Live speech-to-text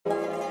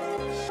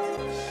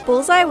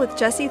Bullseye with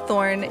Jesse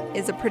Thorne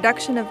is a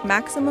production of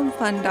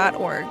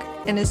MaximumFun.org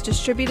and is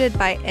distributed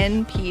by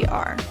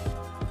NPR.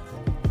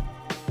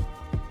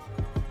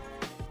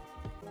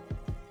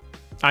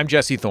 I'm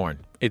Jesse Thorne.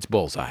 It's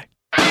Bullseye.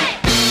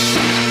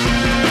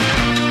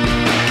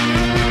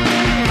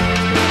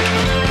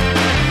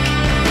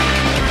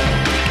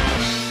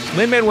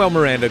 Lin-Manuel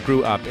Miranda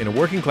grew up in a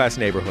working-class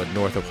neighborhood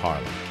north of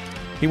Harlem.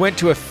 He went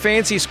to a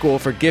fancy school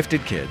for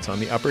gifted kids on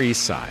the Upper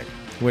East Side.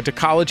 He went to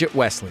college at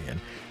Wesleyan,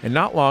 and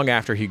not long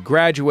after he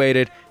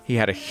graduated, he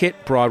had a hit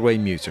Broadway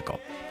musical,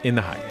 In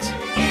the Heights. In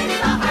the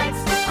heights,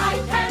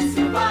 I can't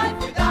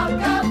survive without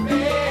cafe.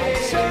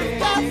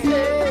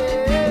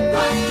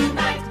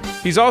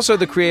 He's also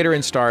the creator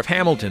and star of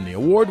Hamilton, the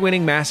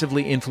award-winning,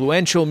 massively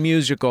influential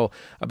musical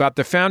about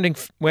the founding...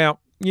 Well,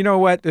 you know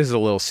what? This is a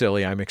little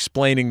silly. I'm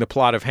explaining the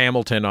plot of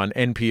Hamilton on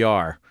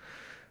NPR.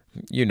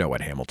 You know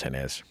what Hamilton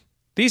is.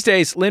 These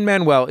days,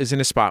 Lin-Manuel is in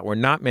a spot where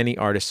not many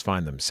artists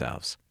find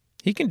themselves.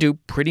 He can do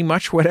pretty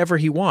much whatever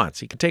he wants.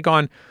 He can take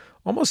on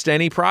almost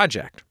any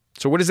project.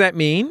 So what does that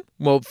mean?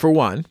 Well, for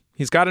one,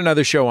 he's got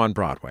another show on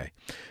Broadway.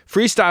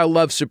 Freestyle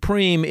Love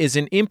Supreme is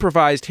an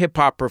improvised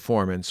hip-hop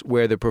performance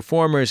where the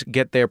performers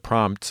get their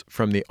prompts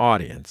from the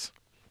audience.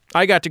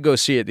 I got to go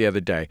see it the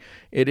other day.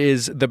 It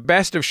is the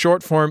best of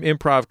short-form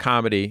improv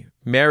comedy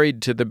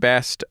married to the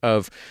best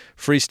of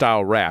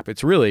freestyle rap.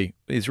 It's really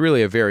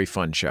a very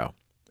fun show.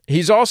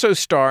 He's also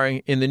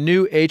starring in the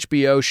new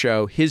HBO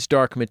show His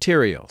Dark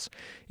Materials.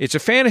 It's a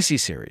fantasy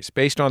series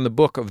based on the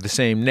book of the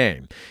same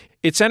name.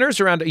 It centers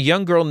around a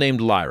young girl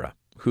named Lyra,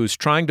 who's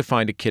trying to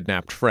find a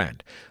kidnapped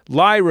friend.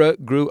 Lyra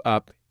grew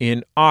up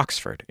in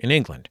Oxford, in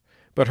England,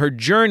 but her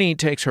journey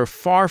takes her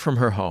far from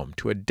her home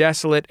to a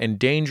desolate and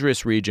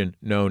dangerous region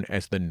known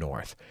as the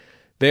North.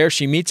 There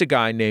she meets a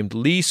guy named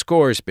Lee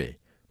Scoresby,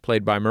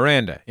 played by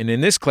Miranda. And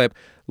in this clip,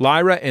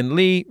 Lyra and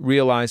Lee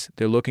realize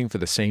they're looking for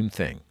the same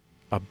thing,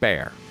 a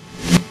bear.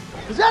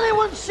 Has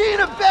anyone seen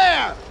a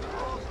bear?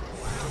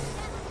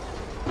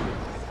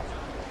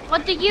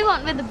 What do you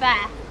want with a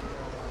bear?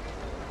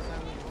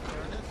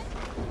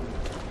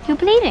 You're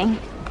bleeding.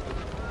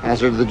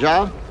 Hazard of the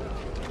job?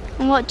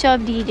 And what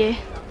job do you do?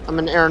 I'm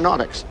in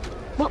aeronautics.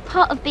 What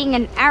part of being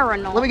an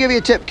aeronaut? Let me give you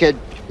a tip, kid.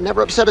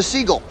 Never upset a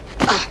seagull.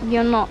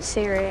 You're not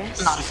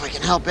serious. Not if I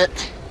can help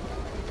it.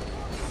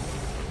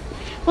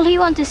 Will he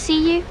want to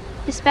see you,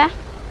 this bear?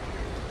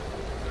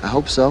 I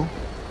hope so.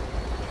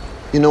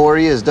 You know where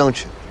he is, don't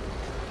you?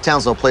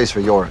 Town's no place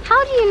for Yorick.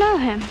 How do you know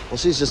him? Well,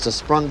 she's just a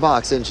sprung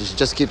box, isn't she? She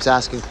just keeps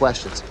asking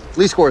questions.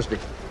 Lee Scoresby,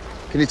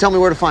 can you tell me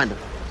where to find him?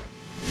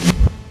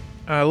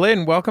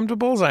 Lynn, welcome to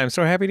Bullseye. I'm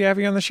so happy to have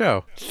you on the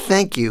show.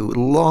 Thank you.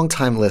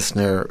 Long-time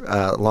listener,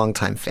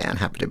 long-time fan.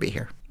 Happy to be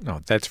here. Oh,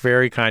 that's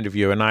very kind of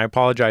you. And I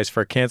apologize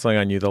for canceling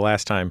on you the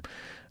last time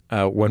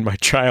when my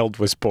child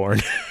was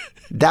born.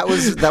 That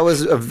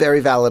was a very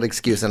valid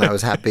excuse, and I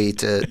was happy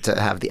to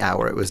have the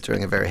hour. It was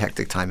during a very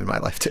hectic time in my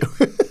life, too.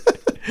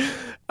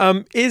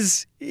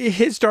 Is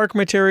His Dark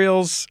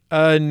Materials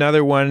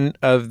another one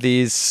of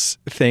these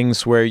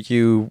things where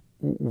you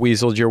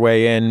weaseled your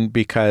way in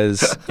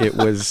because it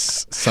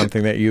was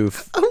something that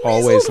you've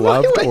always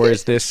loved? Or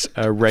is this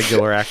a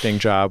regular acting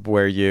job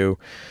where you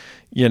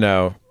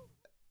know...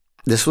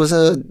 This was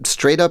a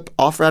straight-up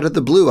offer out of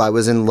the blue. I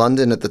was in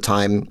London at the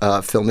time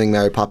filming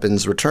Mary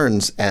Poppins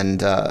Returns,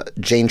 and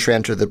Jane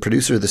Tranter, the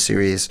producer of the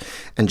series,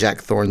 and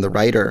Jack Thorne, the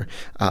writer,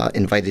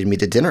 invited me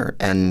to dinner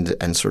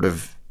and sort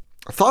of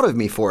thought of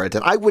me for it.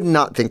 And I would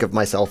not think of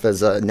myself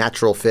as a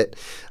natural fit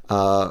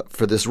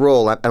for this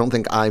role. I don't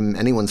think I'm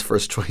anyone's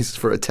first choice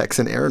for a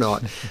Texan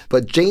aeronaut.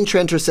 But Jane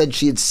Tranter said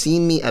she had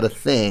seen me at a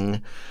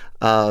thing.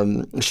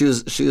 She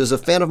was a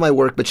fan of my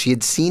work, but she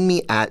had seen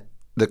me at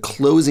the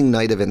closing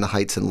night of In the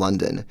Heights in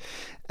London.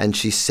 And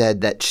she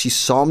said that she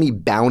saw me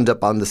bound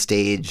up on the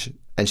stage.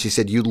 And she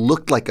said, you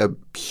looked like a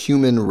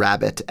human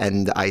rabbit.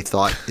 And I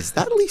thought, is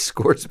that Lee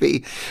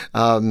Scoresby?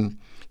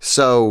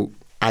 So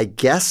I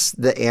guess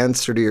the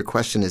answer to your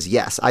question is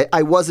yes.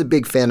 I was a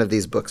big fan of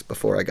these books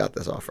before I got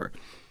this offer.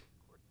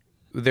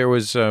 There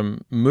was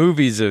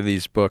movies of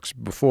these books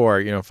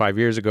before, 5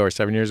 years ago or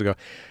 7 years ago.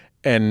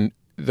 And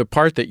the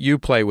part that you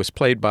play was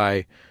played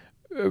by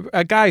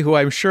a guy who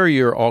I'm sure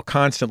you're all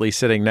constantly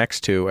sitting next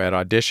to at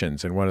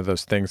auditions and one of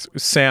those things,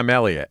 Sam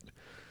Elliott.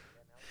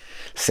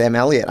 Sam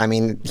Elliott. I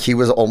mean, he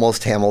was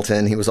almost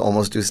Hamilton. He was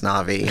almost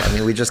Usnavi. I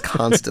mean, we just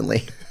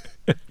constantly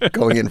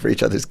going in for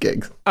each other's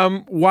gigs.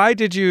 Why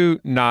did you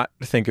not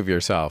think of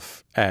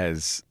yourself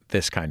as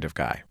this kind of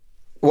guy?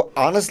 Well,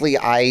 honestly,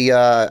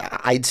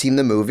 I'd seen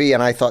the movie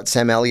and I thought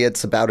Sam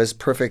Elliott's about as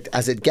perfect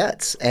as it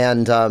gets.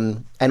 And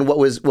what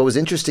was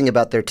interesting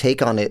about their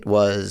take on it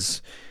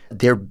was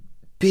they're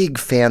big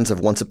fans of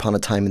Once Upon a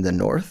Time in the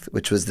North,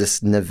 which was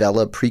this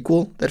novella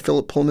prequel that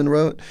Philip Pullman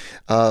wrote,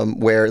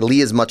 where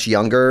Lee is much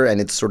younger, and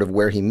it's sort of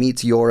where he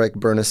meets Yorick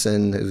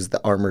Burnison, who's the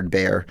armored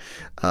bear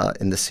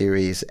in the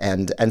series,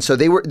 and so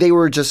they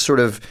were just sort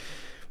of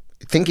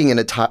thinking in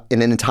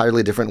an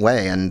entirely different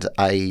way, and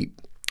I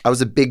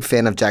was a big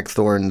fan of Jack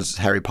Thorne's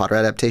Harry Potter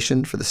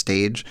adaptation for the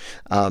stage,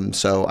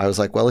 so I was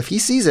like, well, if he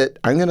sees it,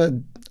 I'm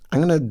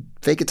I'm going to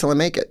fake it till I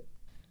make it.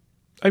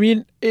 I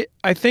mean,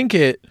 I think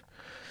it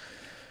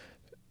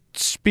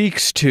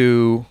speaks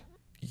to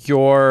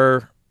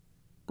your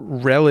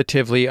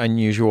relatively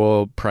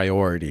unusual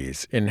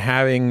priorities in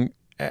having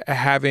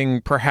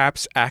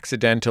perhaps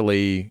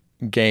accidentally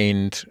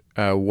gained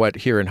what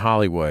here in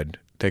Hollywood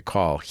they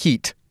call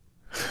heat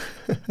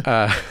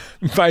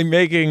by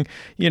making,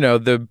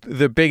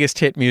 the biggest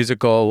hit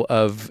musical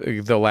of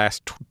the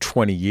last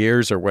 20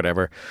 years or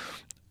whatever,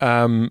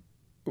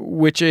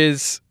 which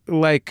is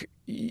like,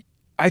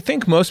 I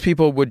think most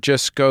people would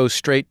just go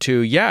straight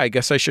to, yeah, I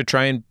guess I should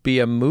try and be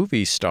a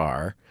movie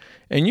star.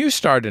 And you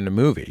starred in a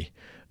movie,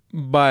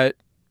 but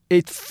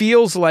it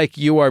feels like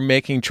you are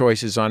making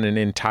choices on an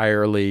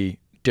entirely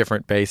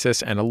different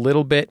basis. And a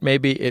little bit,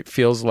 maybe it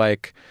feels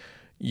like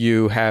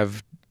you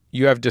have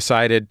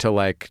decided to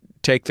like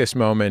take this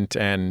moment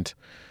and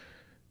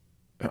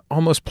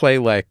almost play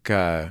like,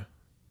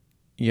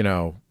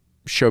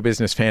 show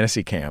business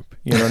fantasy camp.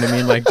 You know what I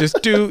mean? Like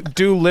just do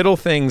little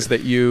things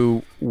that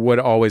you would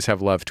always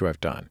have loved to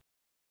have done.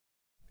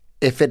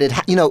 If it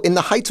had, In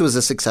the Heights was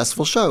a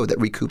successful show that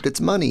recouped its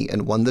money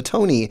and won the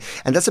Tony.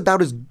 And that's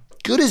about as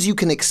good as you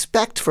can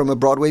expect from a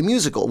Broadway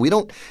musical. We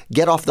don't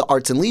get off the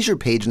arts and leisure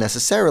page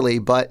necessarily,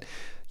 but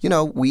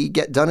we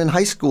get done in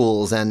high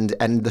schools and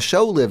the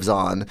show lives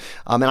on.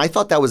 And I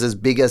thought that was as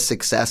big a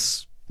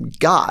success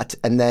got.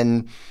 And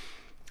then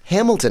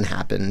Hamilton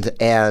happened.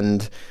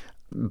 And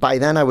by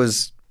then I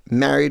was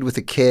married with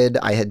a kid.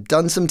 I had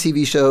done some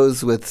TV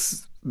shows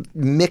with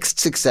mixed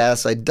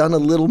success. I'd done a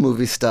little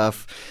movie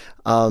stuff.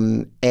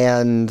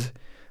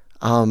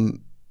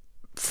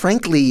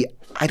 Frankly,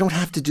 I don't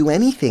have to do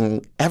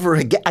anything ever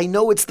again. I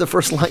know it's the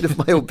first line of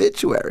my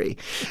obituary.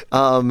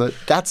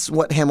 That's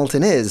what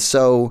Hamilton is.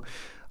 So,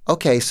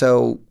 okay,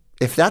 so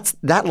if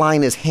that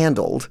line is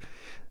handled,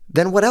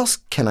 then what else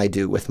can I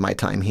do with my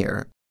time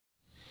here?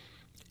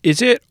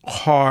 Is it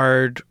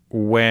hard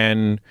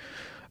when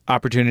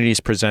opportunities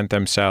present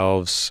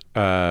themselves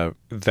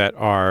that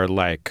are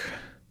like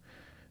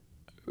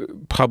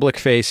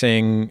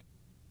public-facing,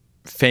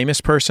 famous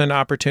person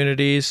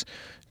opportunities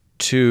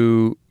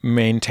to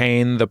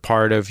maintain the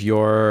part of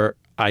your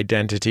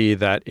identity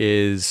that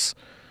is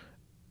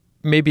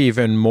maybe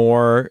even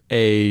more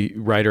a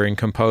writer and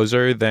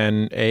composer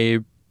than a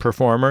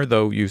performer,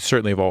 though you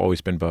certainly have always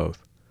been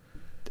both?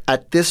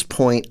 At this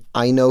point,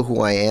 I know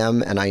who I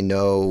am and I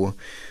know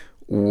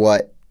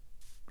what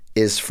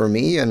is for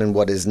me and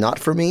what is not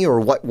for me, or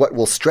what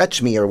will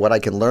stretch me or what I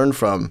can learn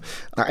from.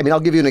 I mean,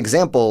 I'll give you an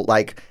example.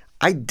 Like,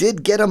 I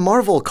did get a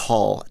Marvel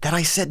call that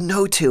I said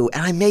no to,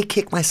 and I may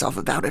kick myself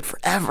about it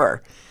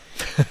forever.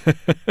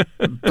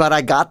 But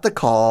I got the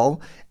call,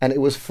 and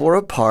it was for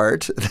a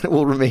part that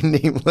will remain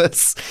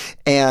nameless.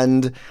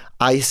 And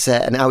I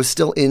said, and I was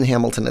still in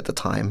Hamilton at the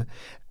time,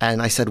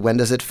 and I said, when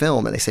does it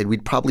film? And they said,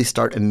 we'd probably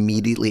start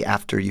immediately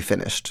after you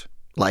finished.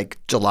 Like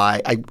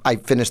July, I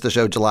finished the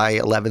show July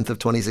 11th of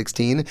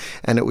 2016,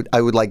 and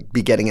I would like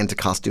be getting into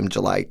costume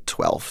July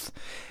 12th.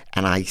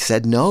 And I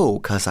said no,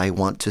 because I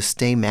want to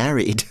stay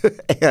married.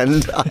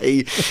 And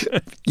I,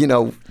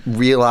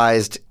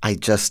 realized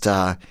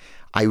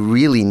I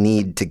really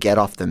need to get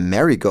off the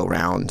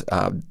merry-go-round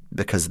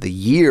because the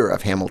year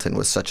of Hamilton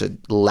was such a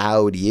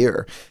loud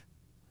year.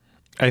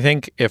 I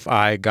think if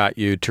I got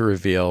you to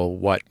reveal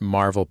what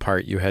Marvel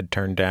part you had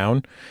turned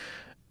down,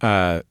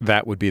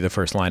 that would be the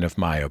first line of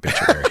my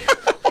obituary.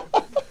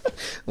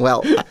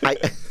 Well,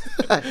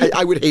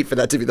 I would hate for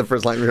that to be the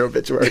first line of your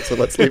obituary, so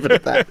let's leave it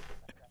at that.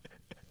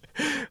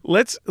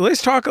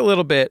 Let's talk a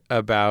little bit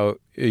about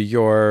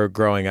your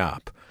growing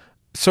up.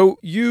 So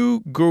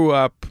you grew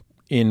up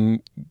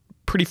in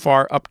pretty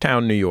far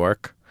uptown New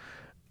York,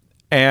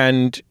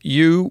 and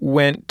you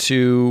went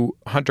to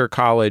Hunter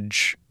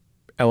College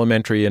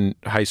Elementary and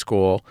High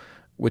School,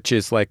 which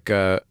is like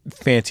a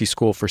fancy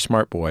school for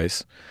smart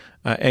boys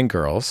and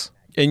girls.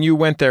 And you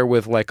went there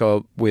with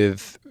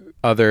with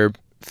other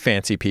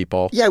fancy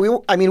people. Yeah, we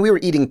were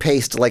eating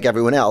paste like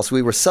everyone else.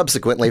 We were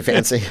subsequently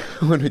fancy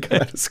when we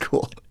got out of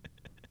school.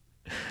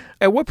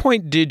 At what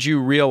point did you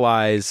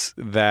realize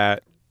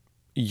that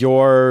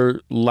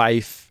your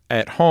life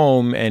at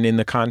home and in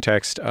the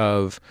context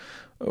of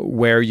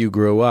where you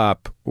grew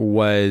up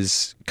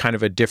was kind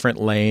of a different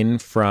lane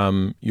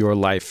from your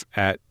life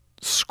at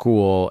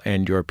school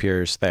and your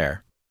peers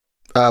there?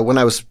 When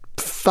I was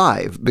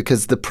 5,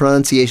 because the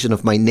pronunciation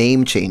of my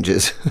name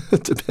changes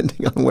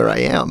depending on where I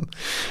am.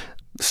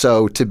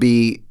 So to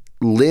be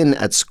Lin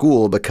at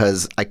school,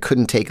 because I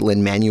couldn't take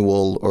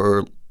Lin-Manuel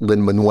or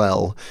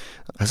Lin-Manuel,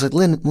 I was like,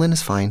 Lin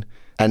is fine.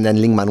 And then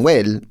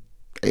Lin-Manuel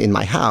in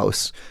my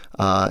house,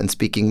 and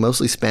speaking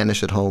mostly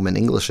Spanish at home and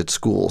English at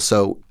school.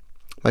 So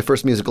my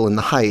first musical, In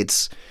the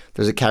Heights,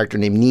 there's a character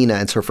named Nina,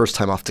 and it's her first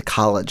time off to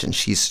college, and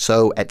she's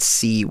so at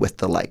sea with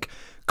the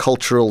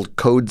cultural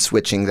code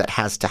switching that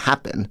has to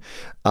happen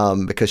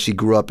because she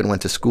grew up and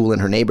went to school in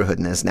her neighborhood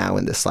and is now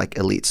in this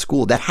elite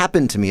school. That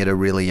happened to me at a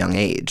really young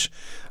age.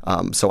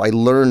 So I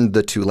learned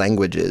the 2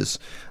 languages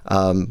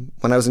when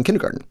I was in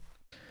kindergarten.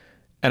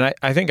 and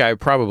I think I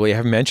probably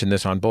have mentioned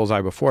this on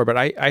Bullseye before, but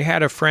I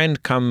had a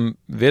friend come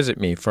visit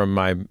me from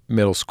my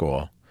middle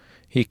school.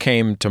 He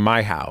came to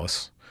my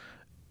house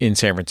in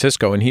San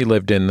Francisco, and he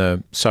lived in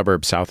the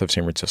suburbs south of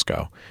San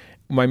Francisco.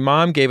 My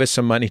mom gave us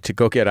some money to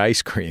go get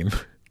ice cream,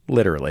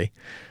 literally,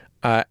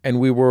 and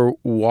we were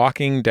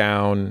walking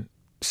down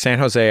San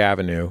Jose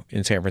Avenue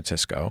in San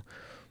Francisco,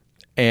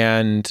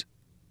 and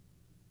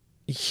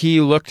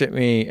he looked at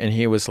me and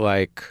he was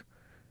like,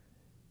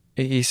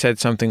 he said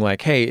something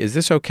like, "Hey, is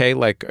this okay?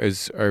 Like,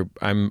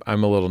 I'm a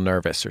little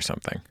nervous or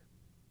something."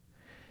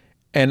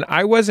 And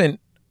I wasn't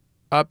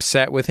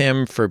upset with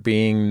him for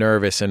being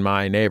nervous in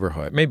my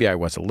neighborhood. Maybe I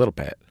was a little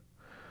bit.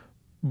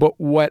 But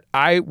what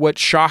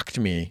shocked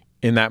me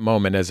in that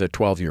moment as a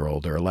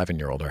 12-year-old or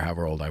 11-year-old or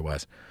however old I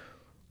was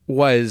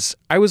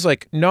I was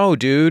like, "No,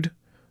 dude,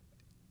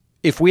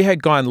 if we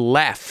had gone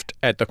left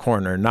at the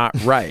corner, not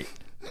right,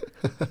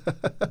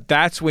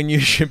 that's when you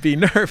should be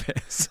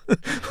nervous."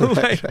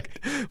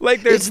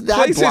 like there's It's that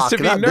places block, to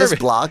be not nervous. this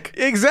block.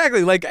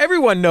 Exactly. Like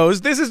everyone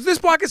knows this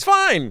block is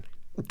fine.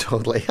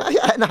 Totally.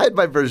 And I had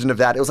my version of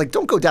that. It was like,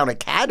 don't go down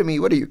Academy.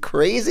 What are you,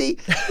 crazy?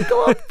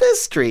 Go up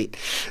this street.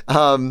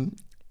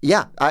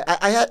 Yeah,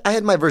 I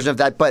had my version of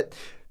that, but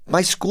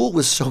my school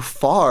was so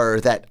far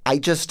that my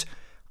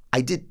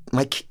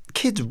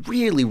kids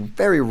really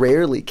very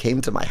rarely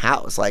came to my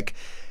house. Like,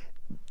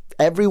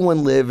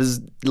 everyone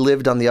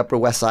lived on the Upper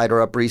West Side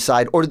or Upper East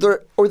Side, or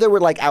there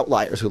were like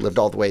outliers who lived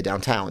all the way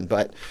downtown.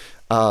 But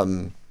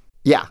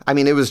yeah, I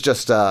mean, it was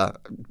just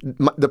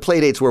the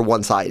play dates were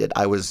one-sided.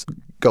 I was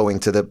going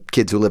to the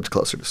kids who lived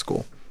closer to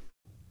school.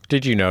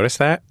 Did you notice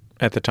that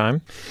at the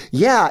time?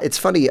 Yeah, it's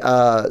funny.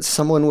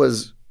 Someone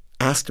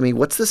asked me,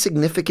 what's the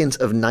significance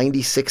of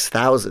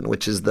 96,000,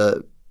 which is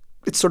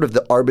it's sort of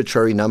the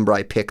arbitrary number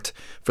I picked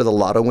for the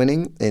lotto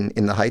winning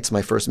in The Heights,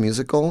 my first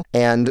musical.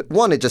 And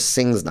one, it just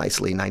sings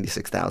nicely,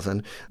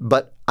 96,000.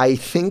 But I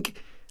think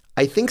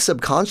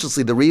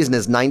subconsciously the reason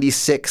is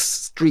 96th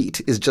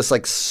Street is just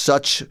like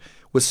such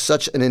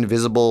an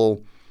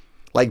invisible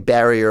like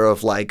barrier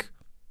of like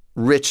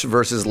rich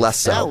versus less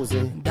so.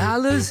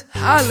 $1,000,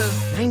 holla.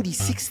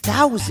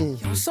 96,000.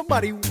 Yo,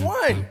 somebody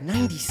won.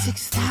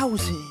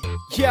 96,000.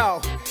 Yo,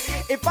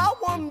 if I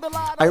won the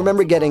lotto. I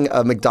remember getting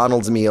a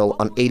McDonald's meal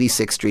on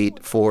 86th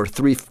Street for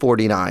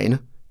 $3.49,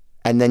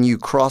 and then you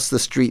cross the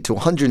street to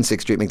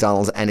 106th Street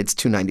McDonald's and it's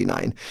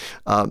 $2.99.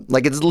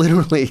 Like, it's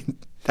literally,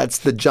 that's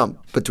the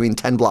jump between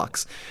 10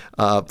 blocks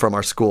from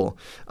our school.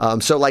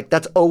 So like,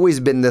 that's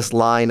always been this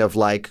line of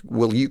like,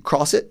 will you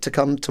cross it to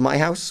come to my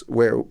house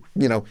where,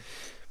 you know,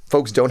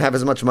 folks don't have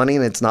as much money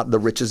and it's not the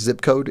richest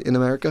zip code in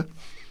America?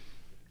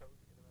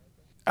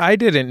 I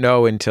didn't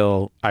know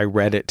until I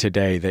read it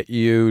today that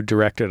you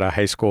directed a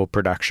high school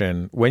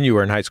production when you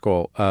were in high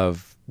school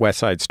of West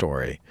Side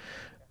Story.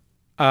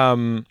 I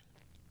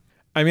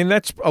mean,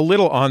 that's a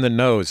little on the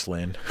nose,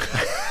 Lynn.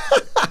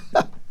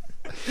 A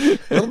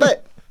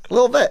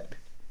little bit.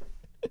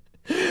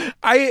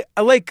 I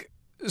like,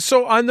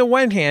 so on the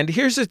one hand,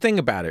 here's the thing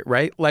about it,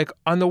 right? Like,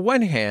 on the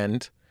one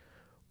hand,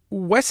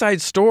 West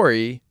Side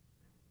Story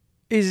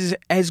is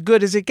as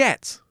good as it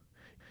gets.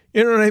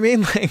 You know what I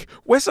mean? Like,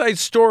 West Side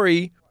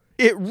Story,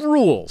 it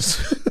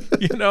rules.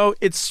 You know,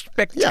 it's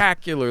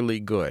spectacularly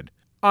good.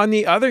 On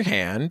the other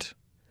hand,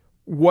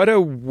 what a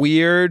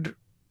weird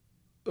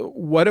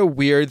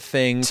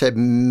thing to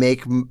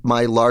make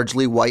my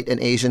largely white and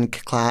Asian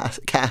class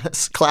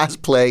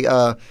play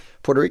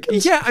Puerto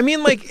Ricans. Yeah, I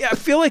mean, like, I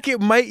feel like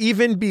it might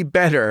even be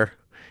better.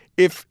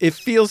 If it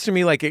feels to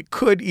me like it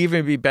could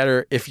even be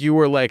better if you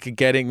were like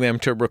getting them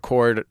to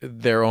record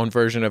their own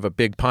version of a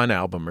Big Pun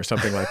album or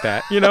something like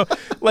that, you know,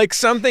 like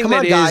something Come that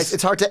on, is. guys,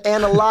 it's hard to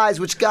analyze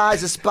which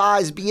guys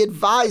despise. Be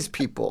advised,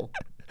 people.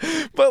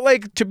 But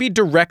like to be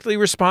directly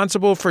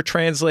responsible for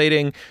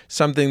translating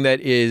something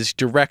that is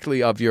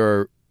directly of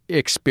your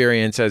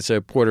experience as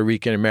a Puerto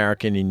Rican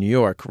American in New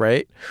York,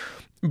 right?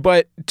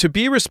 But to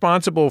be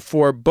responsible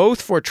for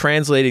both for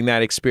translating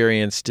that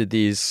experience to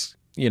these,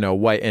 you know,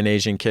 white and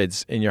Asian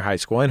kids in your high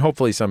school, and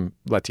hopefully some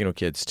Latino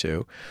kids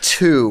too.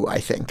 Two, I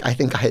think. I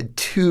think I had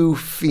two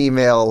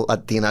female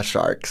Latina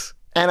sharks.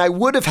 And I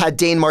would have had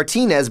Dane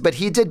Martinez, but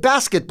he did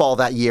basketball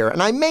that year,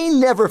 and I may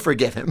never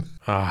forgive him.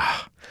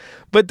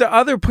 But the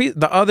other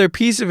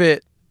piece of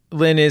it,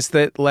 Lynn, is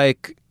that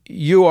like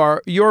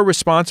you're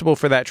responsible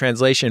for that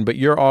translation, but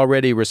you're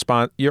already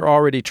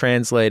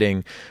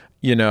translating,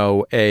 you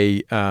know,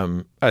 a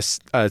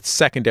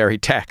secondary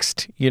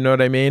text. You know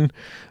what I mean?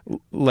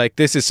 Like,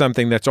 this is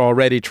something that's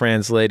already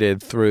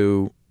translated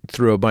through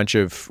a bunch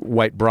of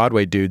white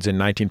Broadway dudes in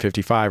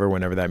 1955 or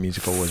whenever that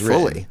musical was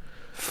written.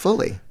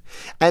 Fully.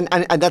 And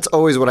that's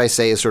always what I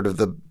say is sort of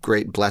the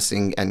great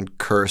blessing and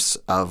curse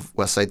of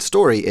West Side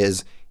Story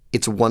is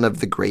it's one of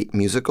the great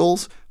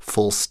musicals,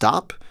 full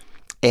stop.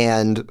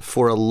 And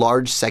for a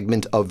large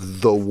segment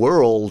of the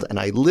world, and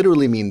I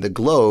literally mean the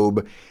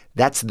globe,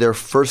 that's their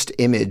first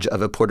image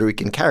of a Puerto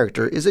Rican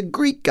character is a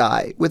Greek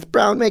guy with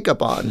brown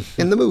makeup on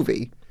in the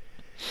movie.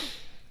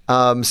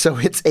 So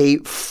it's a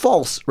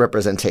false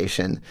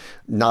representation,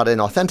 not an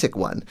authentic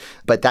one.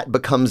 But that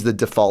becomes the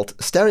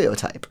default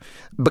stereotype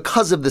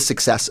because of the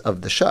success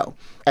of the show.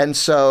 And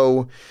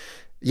so,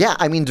 yeah,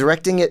 I mean,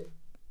 directing it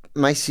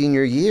my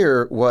senior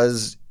year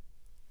was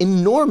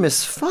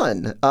enormous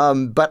fun.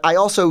 But I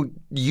also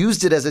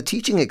used it as a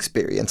teaching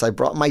experience. I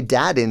brought my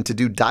dad in to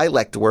do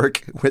dialect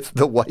work with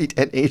the white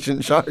and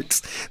Asian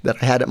sharks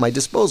that I had at my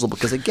disposal.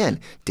 Because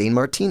again, Dane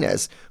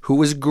Martinez, who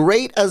was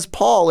great as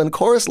Paul in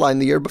Chorus Line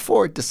the year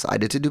before,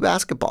 decided to do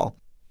basketball.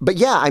 But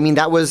yeah, I mean,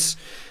 that was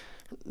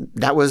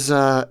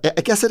I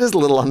guess it is a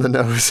little on the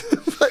nose.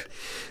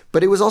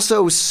 but it was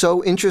also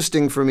so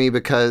interesting for me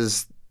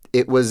because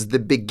it was the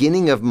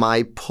beginning of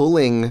my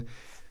pulling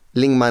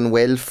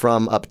Lin-Manuel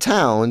from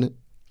Uptown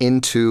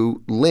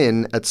into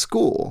Lin at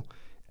school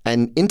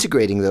and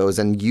integrating those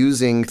and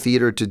using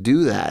theater to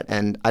do that.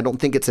 And I don't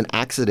think it's an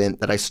accident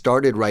that I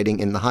started writing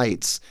In the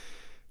Heights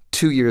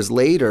 2 years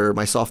later,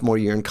 my sophomore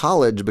year in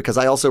college, because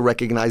I also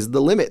recognized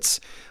the limits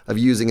of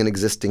using an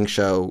existing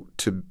show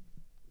to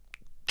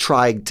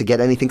try to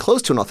get anything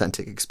close to an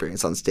authentic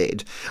experience on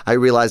stage. I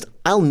realized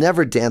I'll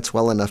never dance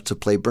well enough to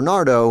play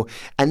Bernardo,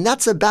 and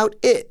that's about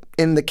it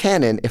in the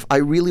canon if I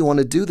really want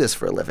to do this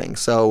for a living.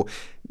 So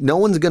no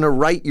one's going to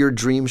write your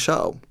dream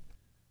show.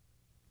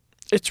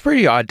 It's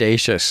pretty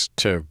audacious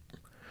to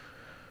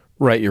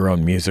write your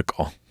own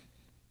musical.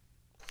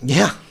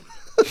 Yeah.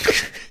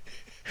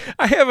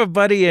 I had a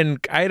buddy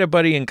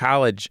in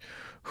college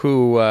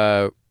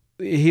who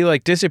he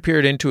like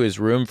disappeared into his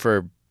room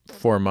for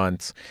 4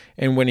 months,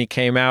 and when he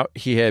came out,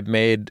 he had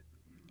made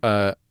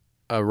a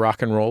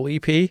rock and roll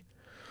EP,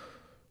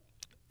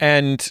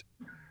 and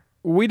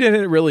we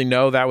didn't really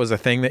know that was a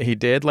thing that he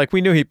did. Like, we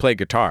knew he played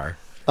guitar,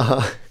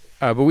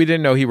 but we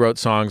didn't know he wrote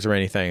songs or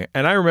anything.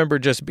 And I remember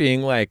just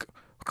being like,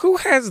 who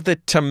has the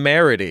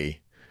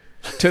temerity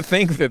to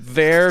think that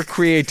their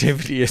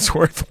creativity is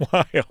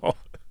worthwhile?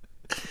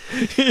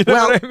 You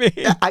know what I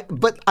mean?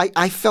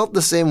 I felt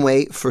the same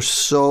way for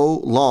so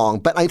long,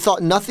 but I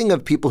thought nothing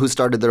of people who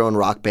started their own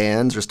rock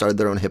bands or started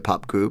their own hip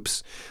hop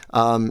groups.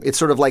 It's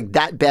sort of like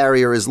that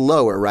barrier is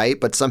lower, right?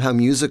 But somehow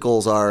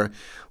musicals are,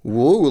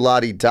 whoa,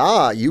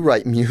 la-di-da, you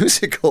write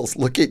musicals.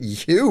 Look at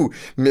you,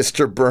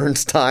 Mr.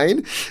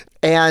 Bernstein.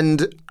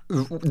 And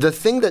the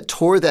thing that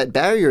tore that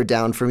barrier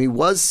down for me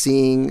was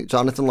seeing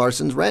Jonathan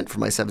Larson's Rent for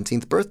my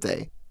 17th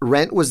birthday.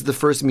 Rent was the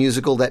first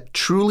musical that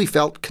truly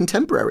felt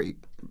contemporary.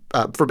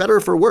 For better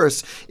or for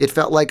worse, it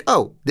felt like,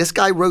 oh, this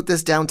guy wrote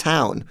this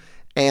downtown,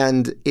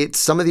 and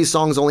some of these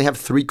songs only have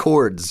 3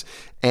 chords,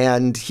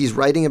 and he's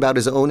writing about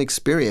his own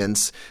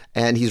experience,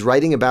 and he's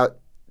writing about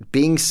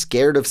being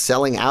scared of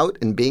selling out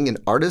and being an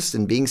artist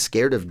and being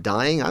scared of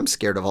dying. I'm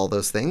scared of all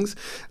those things.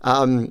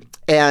 And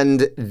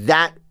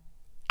that,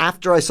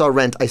 after I saw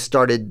Rent, I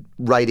started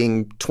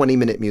writing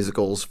 20-minute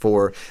musicals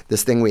for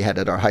this thing we had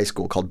at our high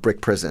school called Brick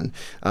Prison.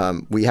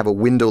 We have a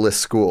windowless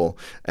school,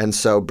 and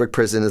so Brick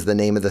Prison is the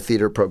name of the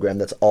theater program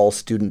that's all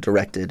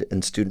student-directed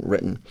and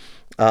student-written.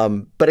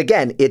 But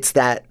again, it's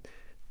that,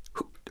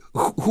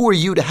 who are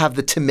you to have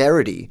the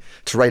temerity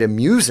to write a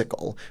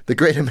musical, the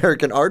great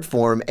American art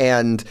form?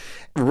 And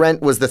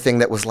Rent was the thing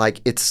that was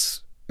like,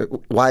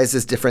 why is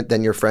this different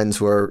than your friends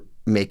who are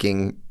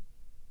making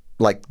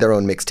like their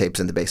own mixtapes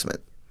in the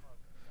basement?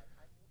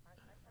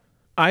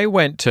 I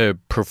went to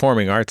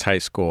performing arts high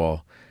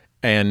school,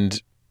 and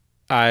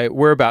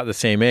we're about the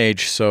same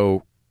age,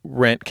 so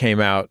Rent came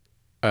out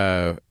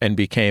and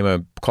became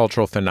a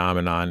cultural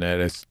phenomenon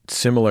at a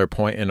similar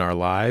point in our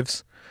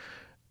lives.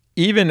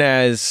 Even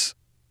as,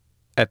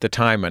 at the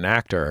time, an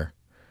actor,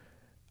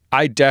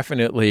 I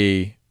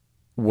definitely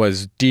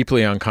was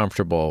deeply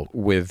uncomfortable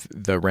with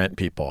the Rent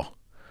people.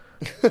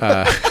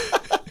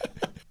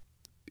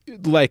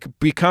 Like,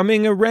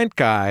 becoming a Rent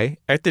guy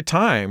at the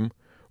time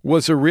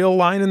was a real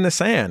line in the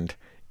sand.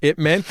 It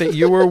meant that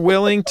you were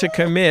willing to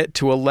commit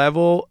to a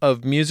level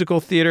of musical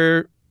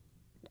theater.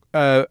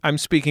 I'm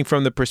speaking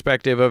from the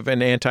perspective of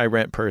an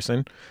anti-Rent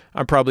person.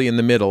 I'm probably in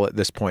the middle at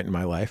this point in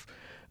my life.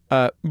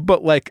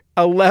 But like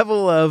a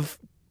level of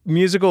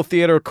musical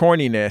theater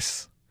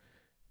corniness.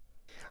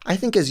 I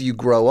think as you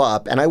grow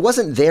up, and I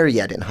wasn't there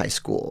yet in high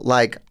school,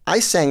 like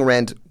I sang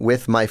Rent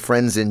with my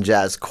friends in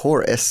jazz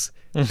chorus,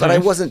 but I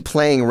wasn't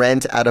playing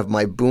Rent out of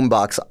my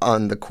boombox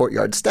on the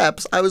courtyard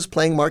steps. I was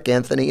playing Mark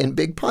Anthony and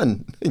Big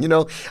Pun. You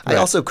know, I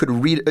also could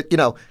read,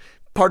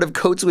 part of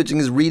code switching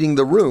is reading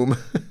the room.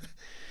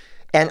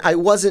 And I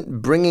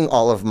wasn't bringing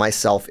all of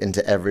myself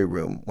into every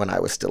room when I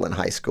was still in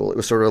high school. It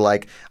was sort of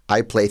like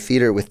I play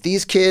theater with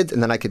these kids,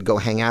 and then I could go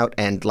hang out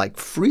and like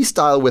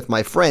freestyle with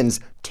my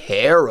friends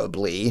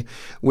terribly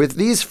with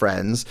these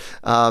friends.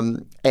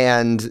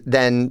 And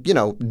then,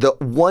 the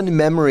one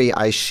memory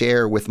I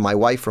share with my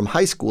wife from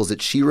high school is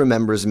that she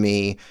remembers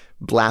me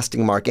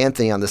blasting Mark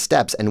Anthony on the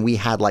steps, and we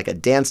had like a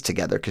dance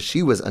together because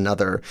she was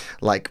another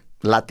like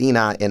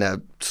Latina in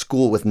a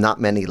school with not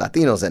many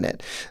Latinos in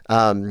it.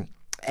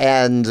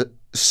 And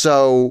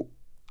so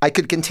I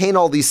could contain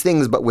all these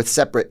things, but with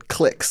separate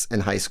cliques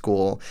in high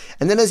school.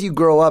 And then as you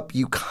grow up,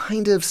 you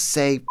kind of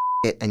say,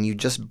 it and you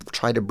just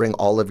try to bring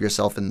all of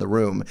yourself in the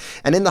room.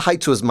 And In the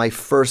Heights was my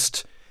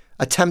first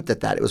attempt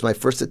at that. It was my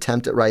first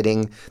attempt at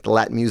writing the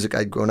Latin music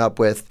I'd grown up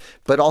with,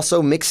 but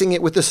also mixing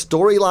it with a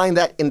storyline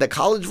that in the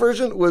college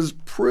version was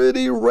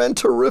pretty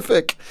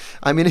rent-terrific.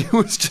 I mean, it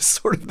was just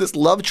sort of this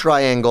love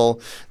triangle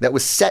that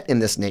was set in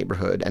this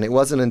neighborhood. And it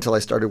wasn't until I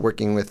started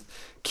working with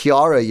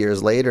Chiara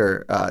years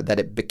later that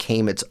it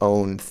became its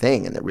own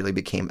thing and it really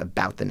became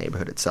about the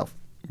neighborhood itself.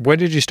 When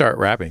did you start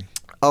rapping?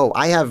 Oh,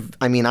 I have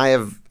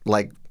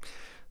like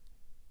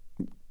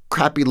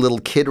crappy little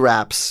kid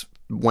raps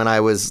when I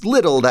was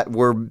little that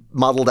were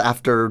modeled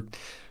after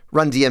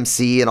Run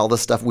DMC and all the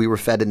stuff we were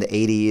fed in the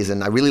 80s.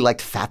 And I really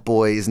liked Fat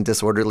Boys and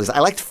Disorderlies. I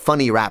liked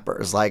funny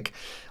rappers. Like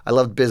I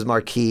loved Biz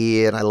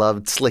Markie and I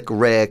loved Slick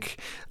Rick.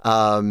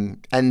 And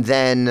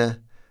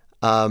then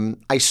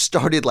I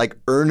started like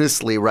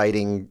earnestly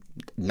writing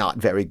not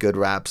very good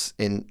raps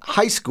in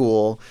high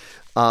school.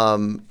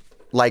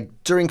 Like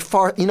during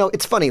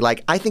it's funny,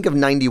 like I think of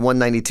 91,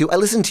 92. I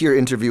listened to your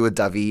interview with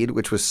David,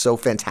 which was so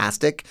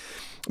fantastic.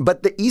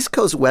 But the East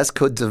Coast, West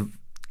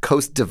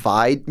Coast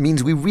divide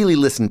means we really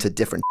listened to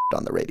different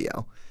on the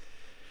radio.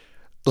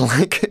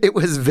 Like it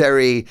was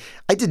I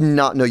did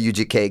not know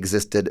UGK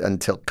existed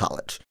until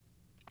college.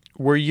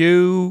 Were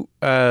you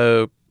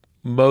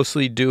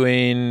mostly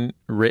doing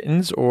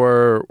writtens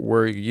or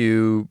were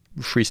you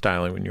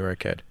freestyling when you were a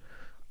kid?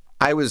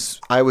 I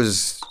was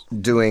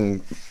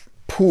doing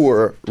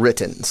poor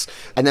writtens.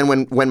 And then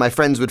when my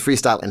friends would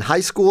freestyle in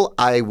high school,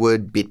 I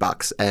would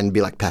beatbox and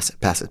be like, pass it.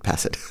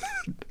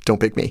 Don't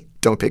pick me.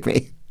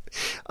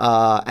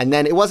 And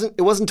then it wasn't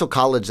until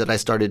college that I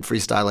started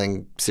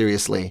freestyling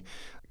seriously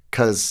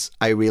because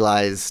I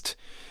realized,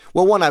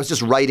 well, one, I was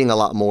just writing a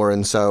lot more.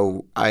 And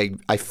so I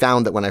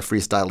found that when I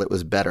freestyled, it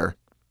was better.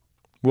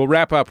 We'll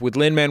wrap up with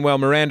Lin-Manuel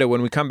Miranda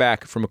when we come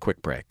back from a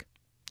quick break.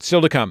 Still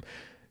to come,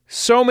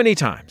 so many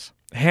times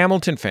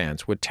Hamilton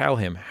fans would tell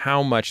him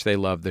how much they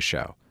loved the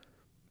show,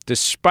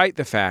 despite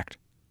the fact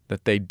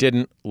that they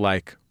didn't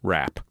like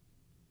rap.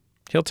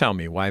 He'll tell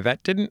me why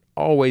that didn't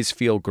always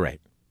feel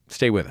great.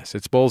 Stay with us.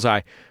 It's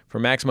Bullseye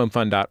from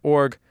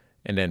MaximumFun.org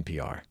and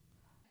NPR.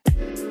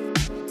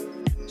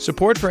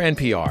 Support for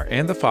NPR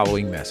and the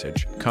following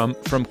message come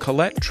from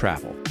Colette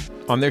Travel.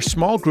 On their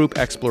small group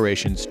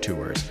explorations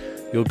tours,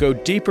 you'll go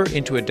deeper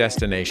into a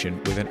destination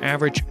with an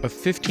average of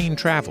 15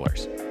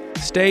 travelers.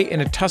 Stay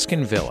in a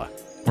Tuscan villa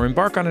or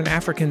embark on an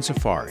African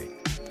safari.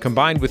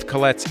 Combined with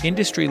Colette's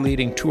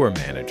industry-leading tour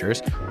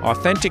managers,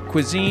 authentic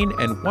cuisine,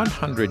 and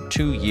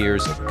 102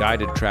 years of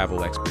guided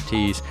travel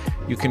expertise,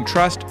 you can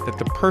trust that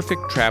the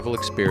perfect travel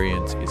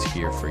experience is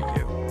here for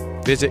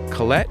you. Visit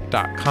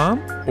Colette.com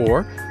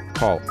or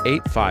call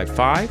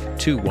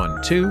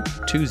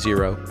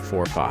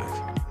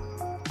 855-212-2045.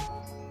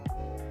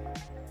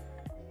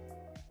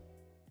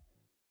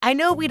 I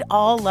know we'd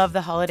all love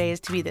the holidays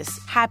to be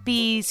this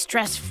happy,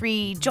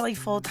 stress-free,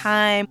 joyful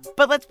time,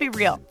 but let's be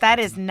real, that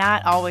is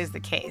not always the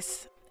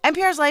case.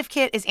 NPR's Life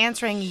Kit is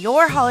answering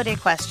your holiday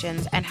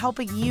questions and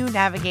helping you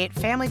navigate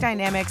family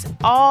dynamics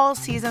all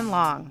season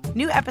long.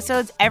 New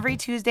episodes every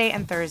Tuesday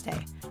and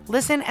Thursday.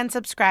 Listen and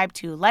subscribe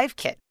to Life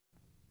Kit.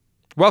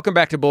 Welcome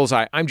back to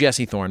Bullseye. I'm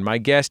Jesse Thorne. My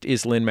guest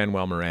is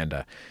Lin-Manuel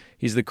Miranda.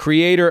 He's the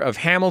creator of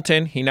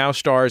Hamilton. He now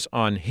stars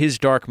on His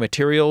Dark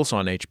Materials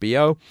on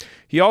HBO.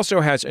 He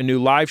also has a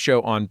new live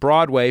show on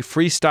Broadway,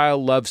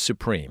 Freestyle Love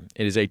Supreme.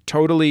 It is a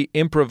totally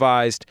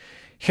improvised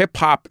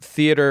hip-hop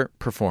theater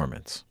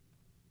performance.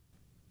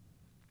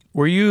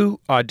 Were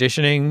you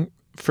auditioning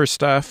for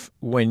stuff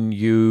when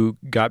you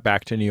got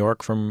back to New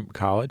York from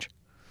college?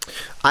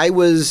 I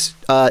was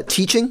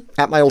teaching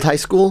at my old high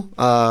school.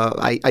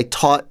 I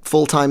taught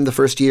full-time the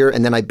first year,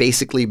 and then I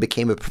basically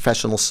became a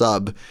professional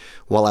sub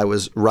while I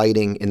was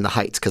writing in the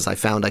Heights because I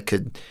found I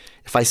could,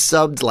 if I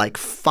subbed like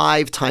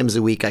 5 times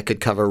a week, I could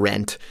cover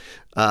rent.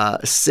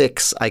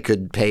 6, I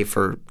could pay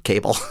for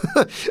cable.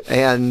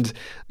 And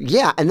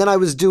yeah, and then I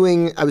was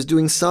doing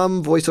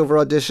some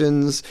voiceover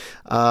auditions.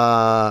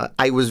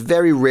 I was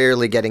very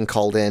rarely getting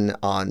called in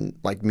on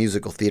like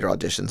musical theater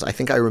auditions. I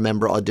think I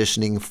remember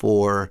auditioning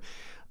for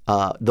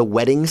The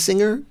Wedding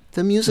Singer,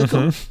 the musical.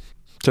 Mm-hmm.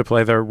 To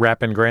play the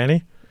rapping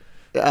granny?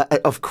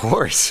 Of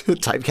course.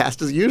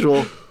 Typecast as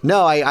usual.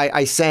 No,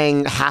 I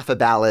sang half a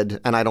ballad,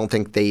 and I don't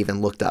think they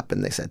even looked up,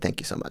 and they said, thank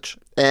you so much.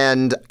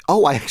 And,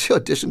 I actually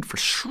auditioned for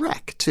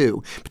Shrek,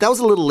 too. But that was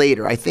a little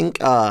later. I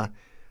think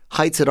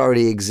Heights had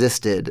already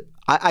existed.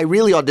 I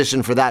really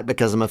auditioned for that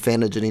because I'm a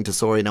fan of Janine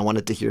Tesori, and I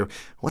wanted to hear,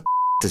 what the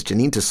does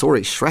Janine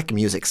Tesori Shrek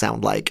music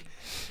sound like?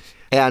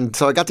 And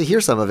so I got to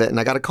hear some of it, and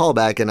I got a call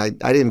back, and I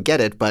didn't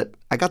get it, but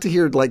I got to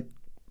hear, like,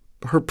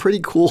 her pretty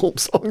cool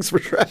songs for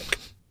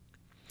Shrek.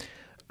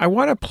 I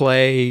want to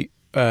play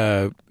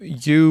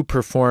you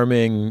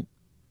performing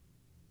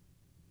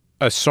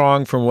a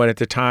song from what at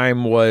the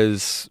time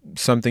was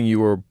something you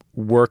were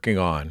working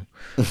on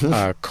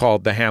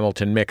called the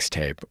Hamilton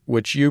Mixtape,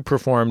 which you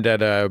performed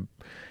at a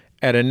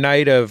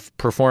night of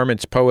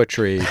performance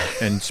poetry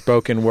and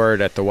spoken word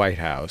at the White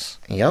House.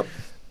 Yep.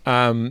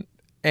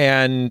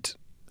 And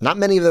not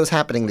many of those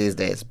happening these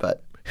days,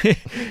 but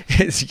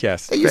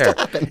Yes, It used fair. to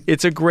happen.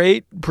 It's a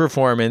great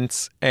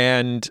performance,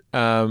 and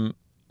everyone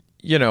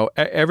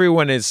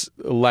is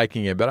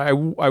liking it. But I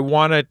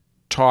want to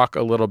talk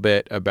a little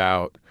bit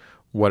about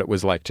what it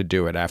was like to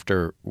do it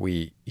after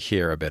we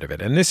hear a bit of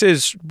it. And this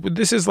is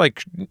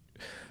like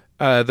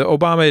the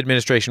Obama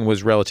administration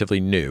was relatively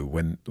new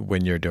when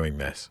you're doing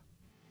this.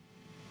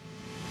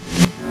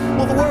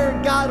 Well, the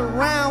word got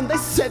around. They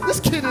said this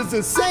kid is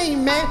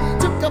insane, man.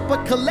 Took up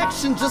a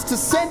collection just to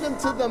send him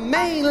to the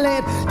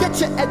mainland. Get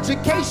your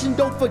education,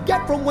 don't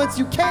forget from whence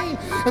you came.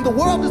 And the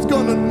world is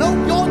gonna know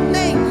your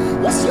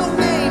name. What's your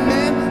name,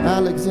 man?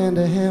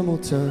 Alexander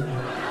Hamilton.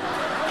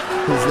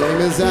 His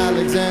name is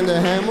Alexander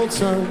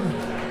Hamilton.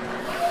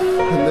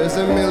 And there's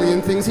a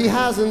million things he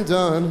hasn't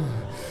done.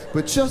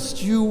 But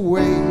just you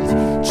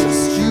wait,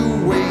 just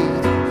you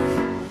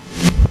wait.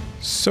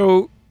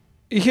 So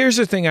here's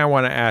the thing I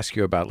want to ask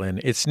you about,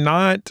 Lynn. It's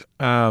not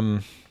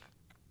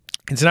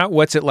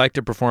what's it like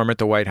to perform at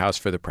the White House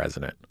for the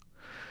president.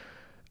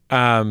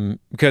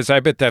 Because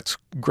I bet that's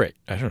great.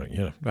 I don't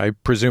know, I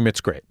presume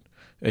it's great.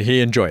 He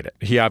enjoyed it.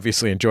 He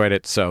obviously enjoyed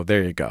it. So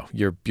there you go.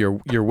 You're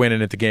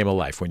winning at the game of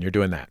life when you're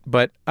doing that.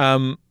 But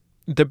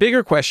the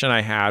bigger question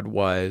I had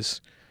was,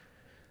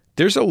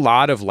 there's a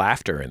lot of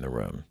laughter in the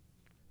room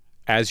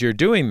as you're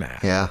doing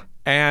that. Yeah.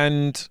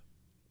 And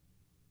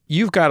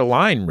you've got a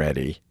line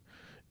ready.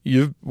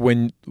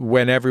 When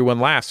everyone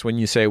laughs when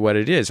you say what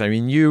it is. I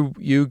mean, you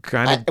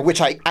kind of...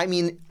 I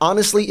mean,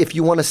 honestly, if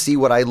you want to see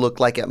what I look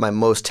like at my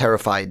most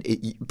terrified,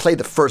 play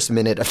the first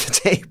minute of the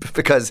tape,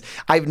 because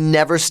I've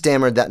never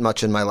stammered that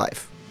much in my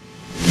life.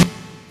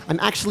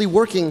 I'm actually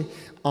working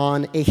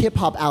on a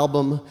hip-hop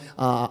album.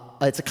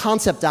 It's a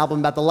concept album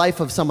about the life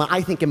of someone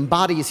I think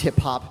embodies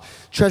hip-hop,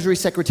 Treasury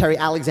Secretary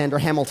Alexander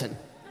Hamilton.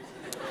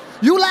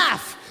 You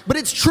laugh, but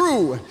it's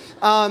true.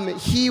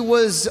 He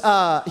was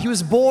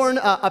born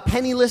a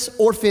penniless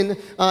orphan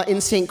in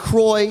St.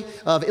 Croix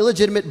of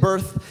illegitimate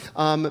birth,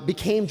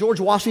 became George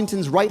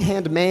Washington's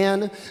right-hand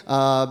man,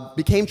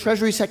 became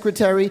Treasury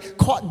Secretary,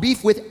 caught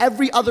beef with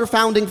every other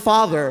founding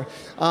father,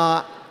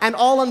 and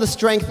all on the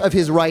strength of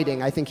his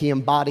writing. I think he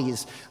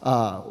embodies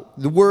the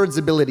word's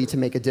ability to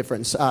make a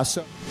difference.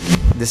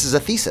 This is a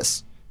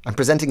thesis. I'm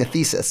presenting a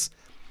thesis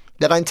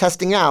that I'm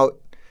testing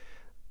out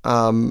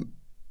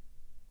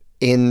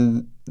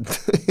in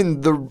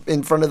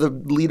front of the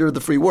leader of the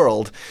free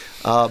world,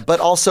 but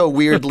also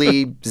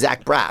weirdly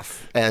Zach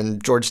Braff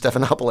and George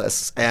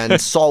Stephanopoulos and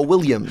Saul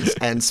Williams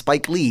and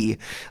Spike Lee.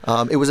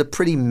 It was a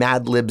pretty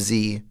Mad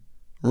Libsy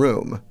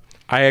room.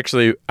 I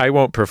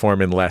won't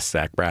perform unless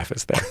Zach Braff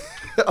is there.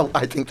 Oh,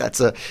 I think that's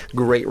a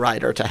great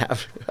writer to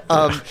have.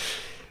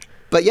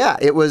 But yeah,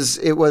 it was.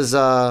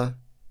 I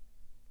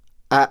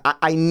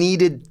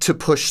needed to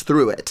push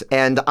through it,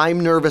 and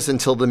I'm nervous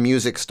until the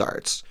music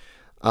starts.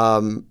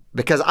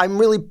 Because I'm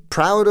really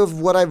proud of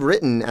what I've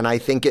written, and I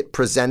think it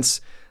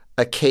presents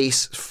a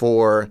case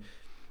for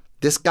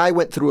this guy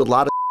went through a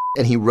lot of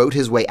and he wrote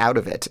his way out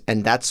of it,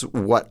 and that's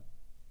what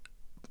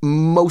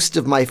most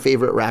of my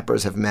favorite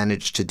rappers have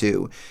managed to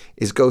do,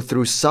 is go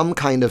through some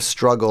kind of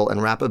struggle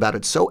and rap about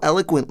it so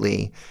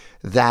eloquently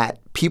that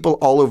people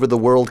all over the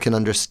world can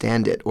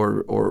understand it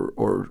or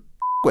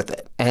with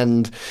it.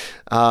 And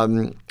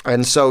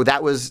so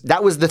that was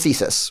the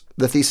thesis.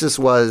 The thesis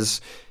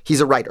was he's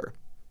a writer.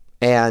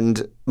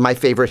 And my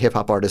favorite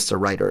hip-hop artists are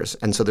writers,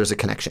 and so there's a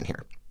connection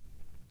here.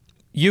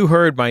 You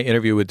heard my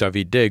interview with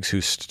Daveed Diggs, who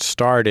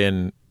starred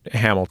in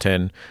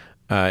Hamilton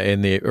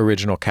in the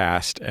original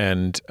cast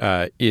and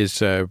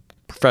is a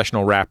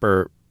professional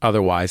rapper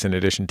otherwise, in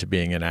addition to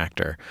being an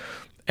actor.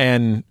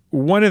 And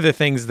one of the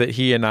things that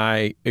he and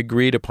I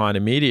agreed upon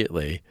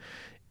immediately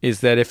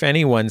is that if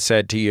anyone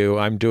said to you,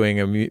 I'm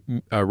doing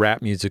a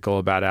rap musical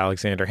about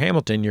Alexander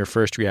Hamilton, your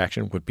first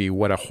reaction would be,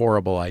 what a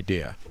horrible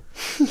idea.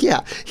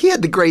 Yeah, he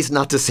had the grace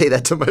not to say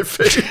that to my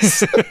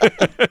face.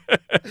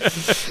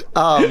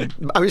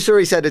 I'm sure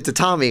he said it to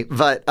Tommy,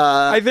 but...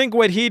 I think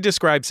what he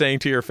described saying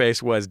to your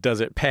face was, does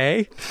it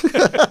pay?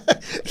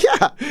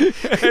 Yeah.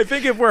 I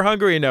think if we're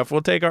hungry enough,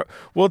 we'll take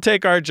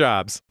our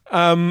jobs.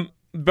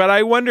 But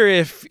I wonder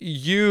if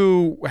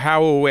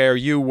how aware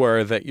you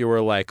were that you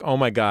were like, oh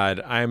my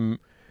God,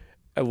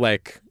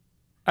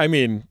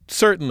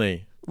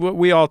 certainly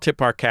we all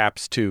tip our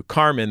caps to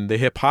Carmen, the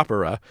hip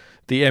opera,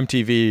 the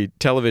MTV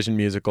television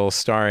musical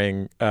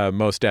starring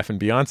Mos Def and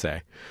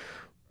Beyonce.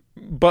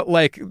 But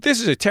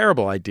this is a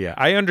terrible idea.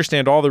 I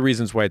understand all the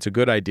reasons why it's a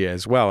good idea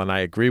as well, and I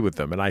agree with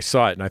them. And I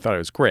saw it and I thought it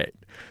was great.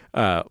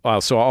 So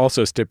I'll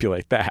also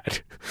stipulate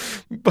that.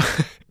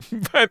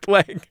 But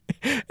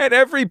at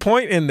every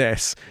point in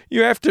this,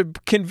 you have to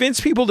convince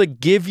people to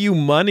give you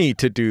money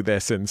to do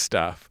this and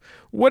stuff.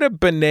 What a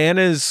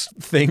bananas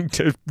thing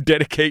to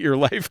dedicate your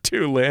life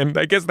to, Lynn.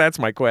 I guess that's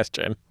my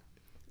question.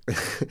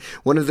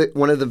 One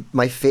of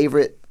my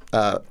favorite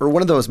or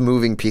one of the most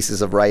moving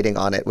pieces of writing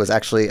on it was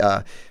actually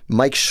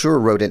Mike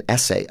Schur wrote an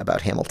essay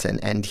about Hamilton,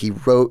 and he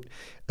wrote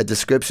a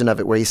description of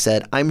it where he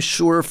said, I'm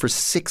sure for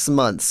 6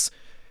 months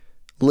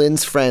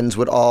Lynn's friends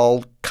would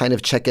all kind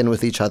of check in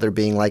with each other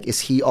being like,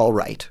 is he all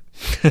right?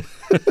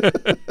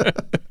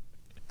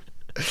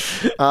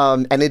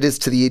 And it is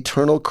to the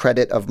eternal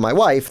credit of my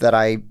wife that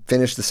I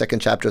finished the second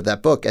chapter of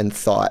that book and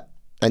thought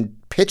and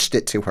pitched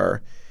it to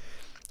her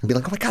and be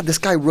like, oh my God, this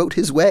guy wrote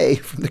his way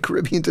from the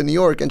Caribbean to New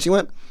York. And she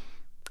went,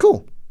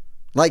 cool.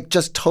 Like,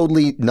 just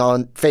totally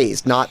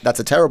non-phased. Not, that's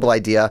a terrible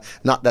idea.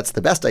 Not, that's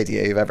the best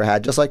idea you've ever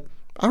had. Just like,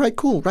 all right,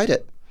 cool, write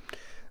it.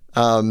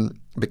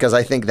 Because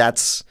I think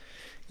that's,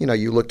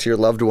 you look to your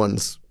loved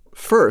ones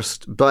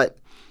first. But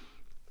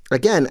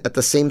again, at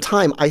the same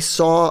time, I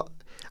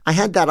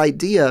had that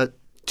idea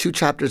 2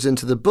 chapters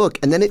into the book,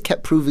 and then it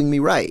kept proving me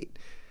right.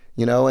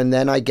 And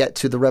then I get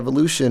to the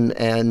Revolution,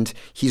 and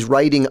he's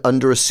writing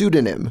under a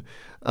pseudonym.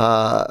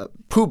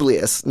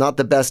 Publius, not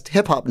the best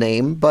hip-hop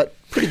name, but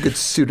pretty good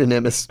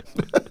pseudonym as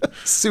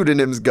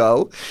pseudonyms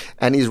go.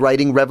 And he's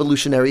writing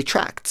revolutionary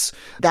tracts.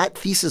 That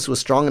thesis was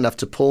strong enough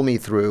to pull me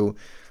through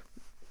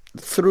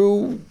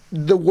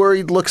the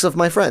worried looks of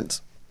my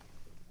friends.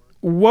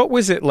 What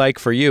was it like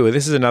for you?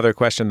 This is another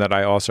question that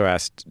I also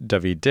asked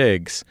Daveed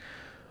Diggs.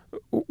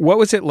 What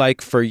was it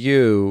like for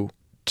you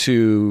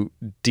to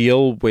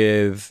deal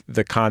with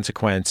the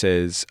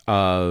consequences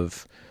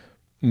of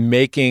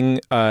making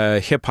a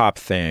hip-hop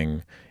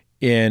thing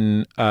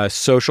in a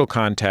social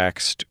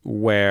context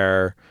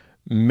where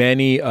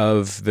many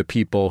of the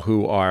people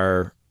who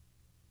are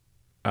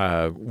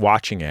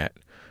watching it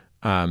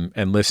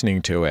and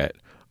listening to it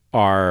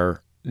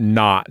are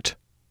not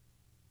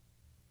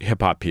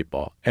hip-hop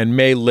people and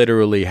may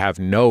literally have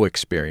no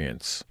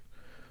experience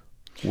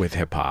with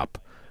hip-hop?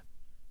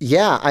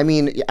 Yeah, I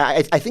mean,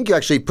 I think you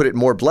actually put it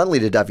more bluntly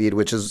to Daveed,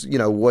 which is,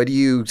 what do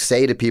you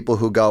say to people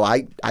who go,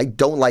 I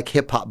don't like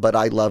hip hop, but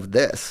I love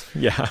this?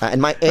 Yeah.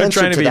 And my answer I'm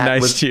trying to be that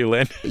nice was, to you,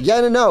 Lynn.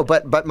 Yeah, no.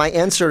 But my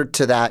answer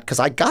to that, because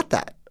I got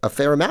that a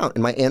fair amount,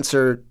 and my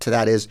answer to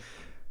that is,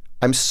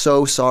 I'm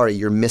so sorry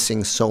you're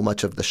missing so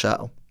much of the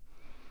show.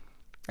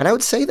 And I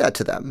would say that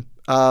to them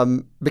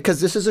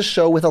because this is a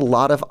show with a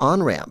lot of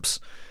on-ramps.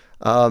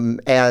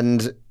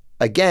 And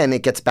again,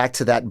 it gets back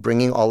to that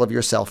bringing all of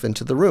yourself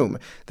into the room.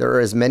 There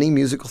are as many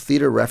musical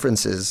theater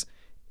references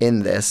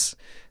in this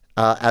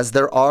as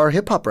there are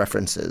hip-hop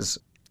references.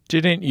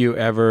 Didn't you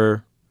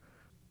ever...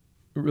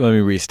 Let me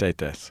restate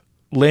this.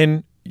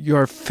 Lynn,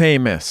 you're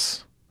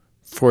famous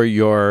for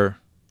your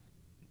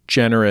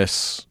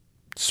generous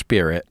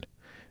spirit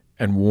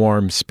and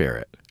warm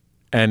spirit.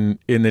 And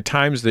in the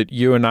times that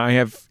you and I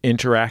have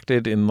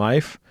interacted in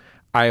life,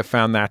 I have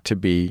found that to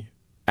be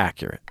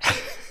accurate.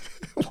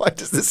 Why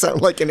does this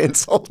sound like an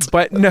insult?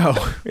 But no,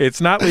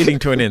 it's not leading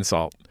to an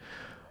insult.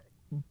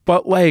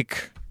 But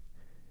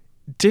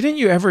didn't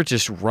you ever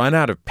just run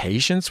out of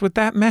patience with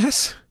that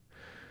mess?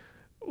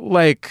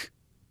 With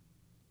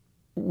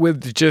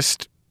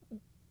just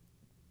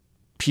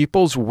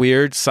people's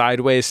weird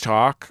sideways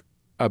talk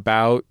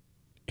about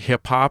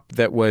hip hop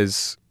that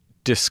was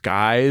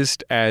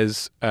disguised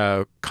as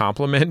a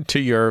compliment to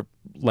your,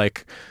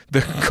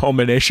 the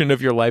culmination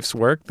of your life's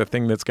work, the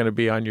thing that's going to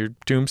be on your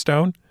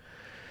tombstone?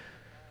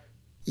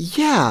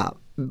 Yeah,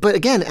 but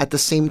again, at the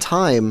same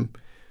time,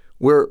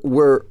 we're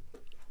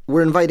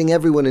inviting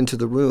everyone into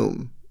the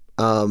room,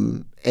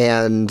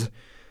 and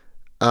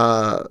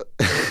I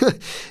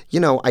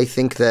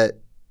think that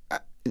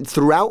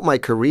throughout my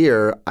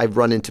career, I've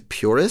run into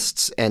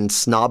purists and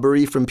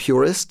snobbery from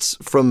purists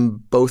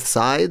from both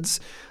sides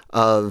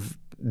of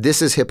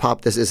this is hip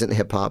hop, this isn't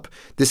hip hop,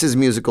 this is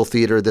musical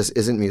theater, this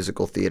isn't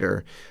musical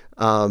theater,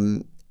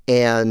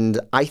 and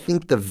I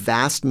think the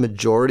vast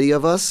majority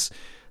of us.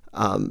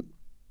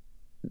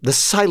 The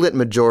silent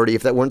majority,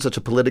 if that weren't such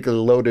a politically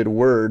loaded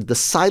word, the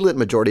silent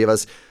majority of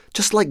us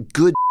just like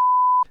good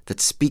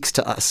that speaks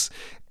to us.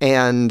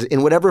 And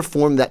in whatever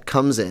form that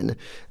comes in.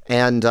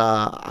 And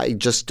I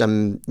just I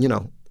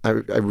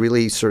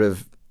really sort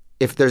of,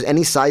 if there's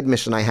any side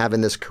mission I have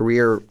in this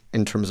career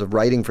in terms of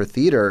writing for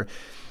theater,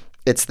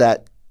 it's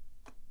that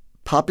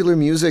popular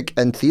music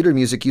and theater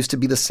music used to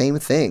be the same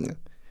thing.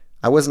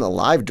 I wasn't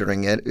alive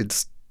during it.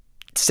 It's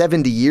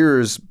 70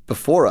 years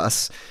before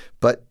us.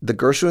 But the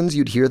Gershwins,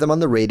 you'd hear them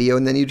on the radio,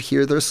 and then you'd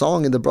hear their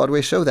song in the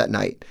Broadway show that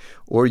night.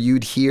 Or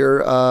you'd hear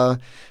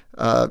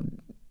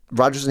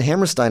Rodgers and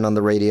Hammerstein on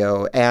the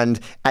radio. And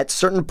at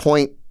certain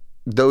point,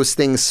 those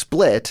things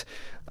split.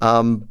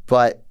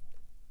 But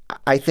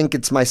I think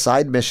it's my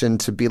side mission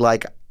to be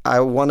like, I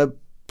want to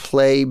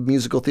play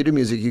musical theater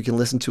music you can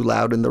listen to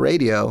loud in the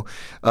radio,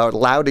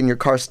 loud in your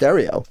car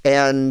stereo.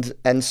 And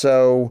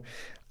so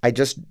I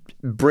just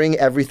bring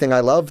everything I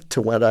love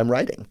to what I'm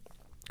writing.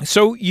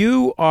 So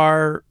you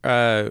are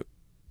a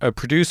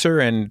producer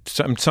and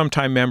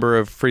sometime member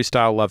of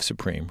Freestyle Love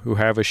Supreme, who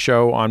have a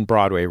show on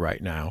Broadway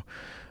right now.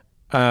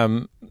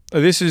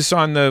 This is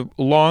on the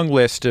long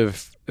list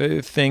of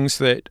things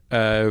that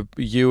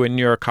you and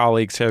your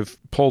colleagues have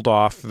pulled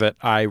off that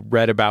I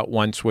read about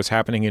once was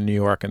happening in New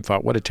York and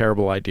thought, what a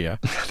terrible idea.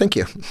 Thank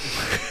you.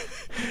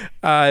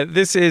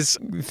 This is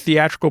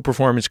theatrical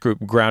performance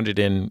group grounded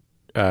in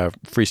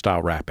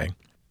freestyle rapping.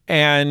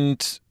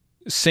 And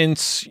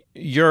since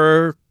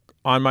you're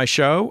on my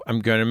show, I'm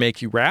going to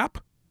make you rap.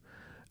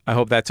 I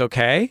hope that's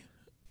okay.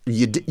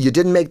 You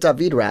didn't make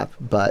Daveed rap,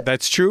 but...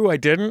 That's true. I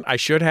didn't. I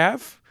should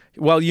have.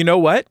 Well, you know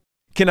what?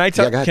 Can I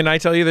go ahead. Can I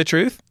tell you the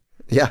truth?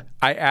 Yeah.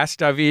 I asked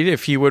David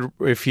if he would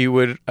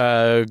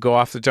go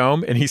off the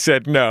dome, and he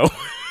said no.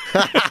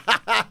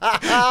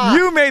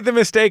 You made the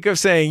mistake of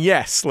saying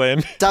yes,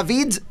 Lynn.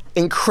 David's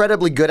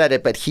incredibly good at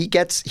it, but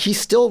he's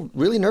still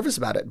really nervous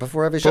about it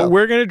before every show. But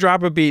we're going to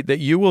drop a beat that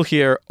you will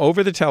hear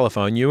over the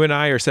telephone. You and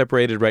I are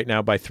separated right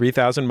now by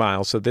 3,000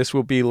 miles, so this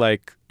will be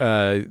like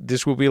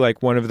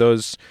one of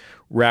those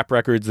rap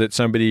records that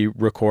somebody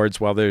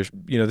records while there's,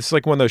 this is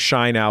like one of those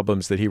Shine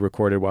albums that he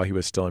recorded while he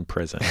was still in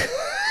prison.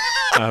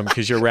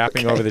 Because you're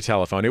rapping over the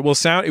telephone. It will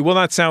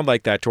not sound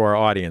like that to our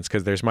audience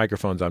because there's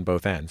microphones on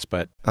both ends.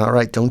 But all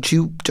right, don't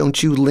you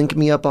link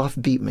me up off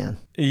beat, man.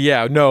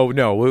 Yeah, no,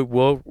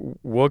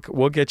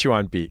 we'll get you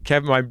on beat.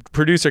 Kevin, my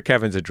producer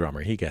Kevin's a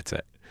drummer. He gets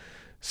it.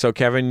 So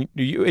Kevin,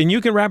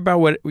 you can rap about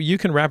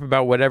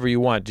whatever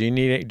you want. Do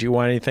you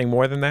want anything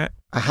more than that?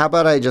 How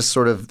about I just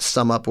sort of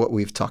sum up what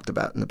we've talked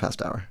about in the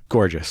past hour?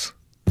 Gorgeous.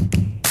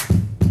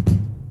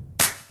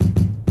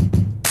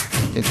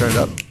 You turn it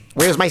up.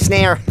 Where's my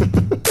snare?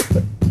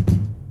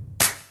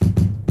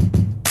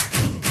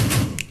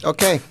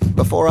 Okay,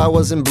 before I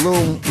was in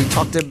bloom, we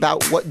talked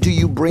about what do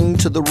you bring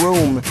to the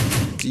room.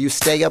 Do you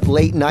stay up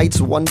late nights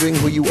wondering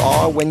who you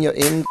are when you're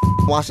in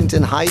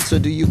Washington Heights, or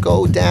do you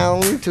go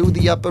down to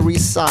the Upper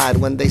East Side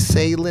when they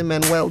say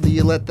Lin-Manuel, do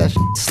you let that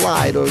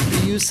slide? Or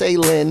do you say,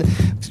 Lynn,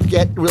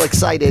 get real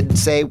excited,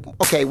 say,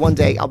 okay, one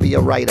day I'll be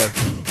a writer.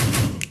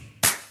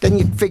 Then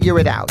you figure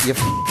it out. You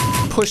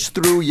push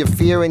through your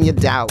fear and your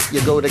doubt.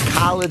 You go to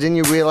college and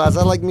you realize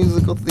I like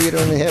musical theater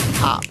and hip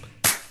hop.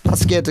 Not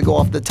scared to go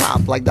off the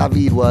top like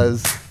David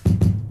was.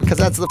 Because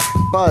that's the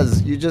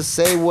buzz. You just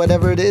say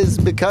whatever it is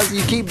because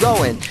you keep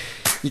going.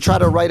 You try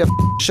to write a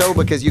show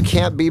because you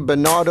can't be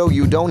Bernardo.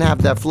 You don't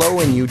have that flow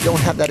and you don't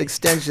have that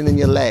extension in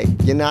your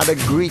leg. You're not a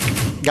Greek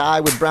guy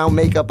with brown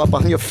makeup up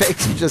on your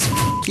face. You just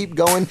keep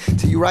going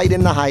till you write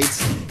in the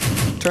heights.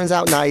 Turns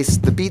out nice.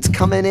 The beat's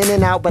coming in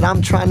and out, but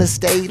I'm trying to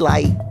stay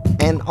light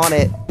and on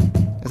it.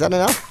 Is that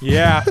enough?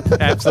 Yeah,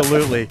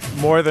 absolutely.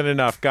 More than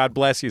enough. God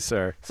bless you,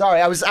 sir.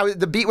 Sorry,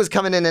 the beat was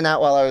coming in and out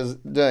while I was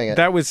doing it.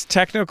 That was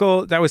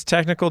technical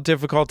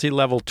difficulty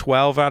level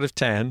 12 out of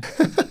 10.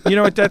 You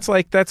know what that's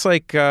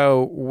like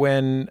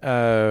when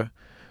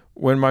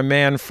my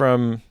man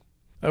from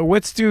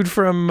what's dude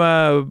from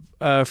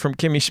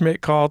Kimmy Schmidt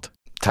called?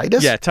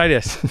 Titus? Yeah,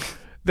 Titus.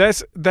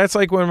 That's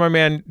like when my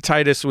man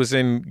Titus was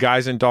in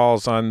Guys and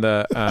Dolls on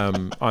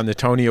the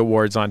Tony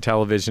Awards on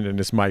television and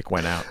his mic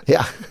went out.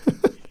 Yeah.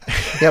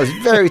 Yeah, it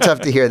was very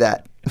tough to hear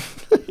that.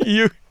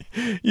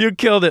 You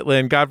killed it,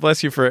 Lynn. God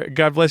bless you for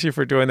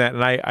doing that,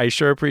 and I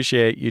sure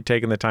appreciate you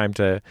taking the time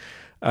to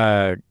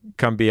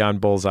come be on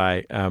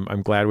Bullseye.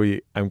 I'm glad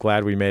we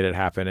made it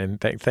happen,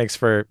 and thanks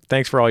for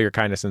all your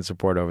kindness and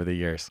support over the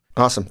years.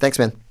 Awesome, thanks,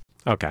 man.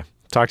 Okay,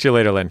 talk to you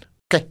later, Lynn.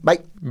 Okay, bye.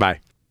 Bye.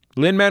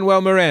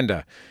 Lin-Manuel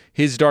Miranda.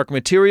 His Dark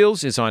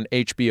Materials is on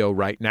HBO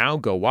right now.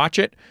 Go watch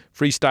it.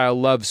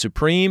 Freestyle Love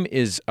Supreme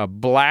is a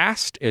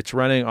blast. It's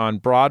running on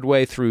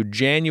Broadway through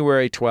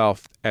January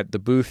 12th at the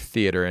Booth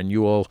Theater, and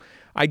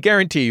I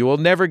guarantee you will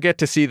never get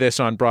to see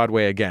this on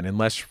Broadway again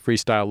unless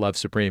Freestyle Love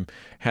Supreme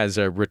has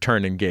a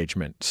return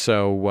engagement.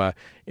 So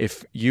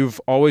if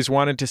you've always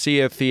wanted to see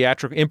a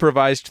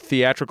improvised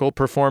theatrical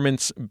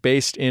performance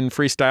based in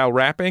freestyle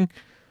rapping,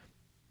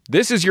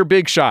 this is your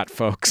big shot,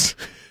 folks.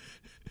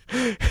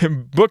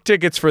 Book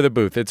tickets for the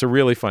Booth. It's a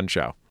really fun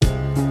show.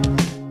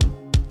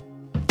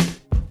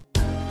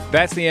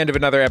 That's the end of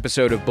another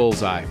episode of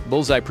Bullseye.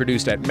 Bullseye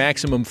produced at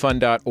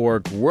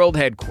MaximumFun.org world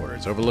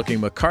headquarters overlooking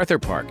MacArthur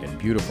Park in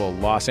beautiful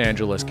Los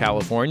Angeles,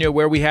 California,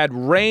 where we had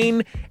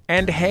rain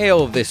and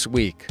hail this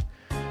week.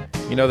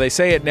 You know, they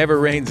say it never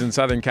rains in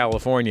Southern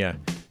California,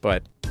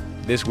 but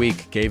this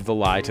week gave the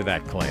lie to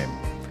that claim.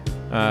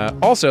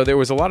 Also, there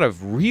was a lot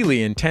of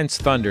really intense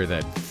thunder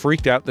that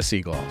freaked out the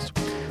seagulls.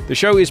 The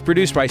show is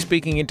produced by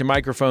Speaking Into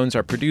Microphones.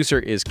 Our producer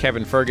is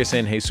Kevin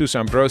Ferguson. Jesus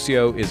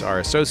Ambrosio is our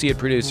associate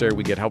producer.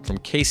 We get help from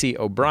Casey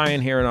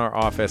O'Brien here in our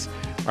office.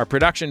 Our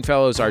production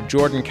fellows are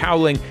Jordan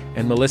Cowling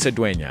and Melissa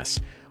Duenas.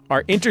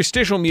 Our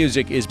interstitial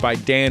music is by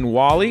Dan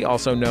Wally,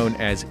 also known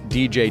as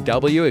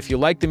DJW. If you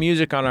like the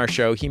music on our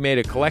show, he made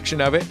a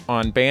collection of it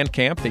on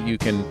Bandcamp that you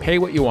can pay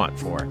what you want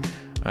for.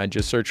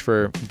 Just search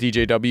for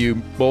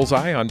DJW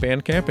Bullseye on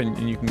Bandcamp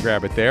and you can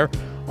grab it there.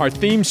 Our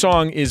theme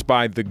song is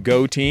by the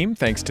Go Team.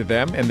 Thanks to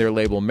them and their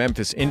label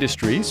Memphis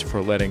Industries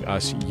for letting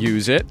us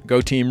use it.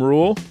 Go Team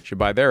rule. You should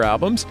buy their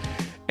albums.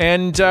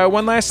 And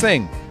one last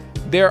thing.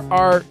 There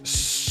are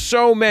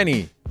so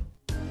many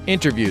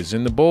interviews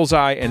in the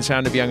Bullseye and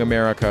Sound of Young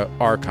America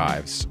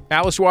archives.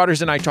 Alice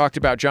Waters and I talked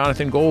about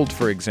Jonathan Gold,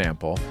 for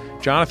example.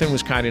 Jonathan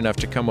was kind enough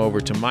to come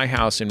over to my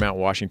house in Mount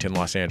Washington,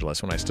 Los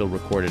Angeles, when I still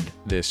recorded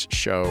this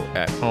show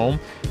at home.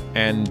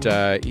 And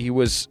he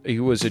was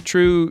a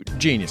true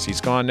genius.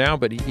 He's gone now,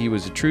 but he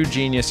was a true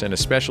genius and a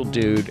special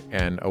dude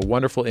and a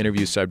wonderful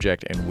interview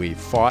subject. And we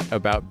fought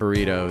about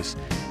burritos.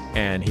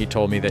 And he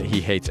told me that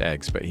he hates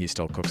eggs, but he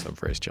still cooks them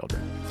for his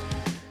children.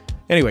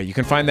 Anyway, you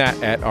can find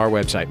that at our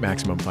website,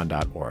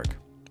 MaximumFun.org.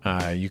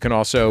 You can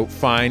also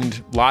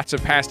find lots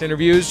of past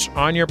interviews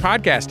on your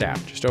podcast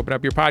app. Just open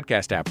up your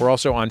podcast app. We're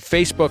also on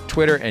Facebook,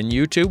 Twitter, and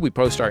YouTube. We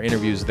post our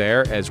interviews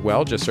there as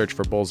well. Just search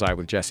for Bullseye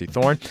with Jesse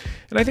Thorne.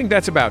 And I think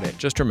that's about it.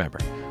 Just remember,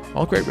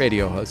 all great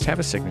radio hosts have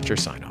a signature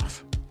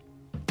sign-off.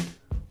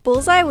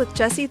 Bullseye with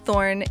Jesse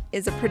Thorne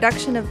is a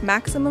production of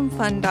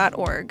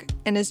MaximumFun.org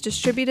and is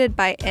distributed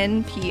by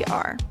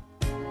NPR.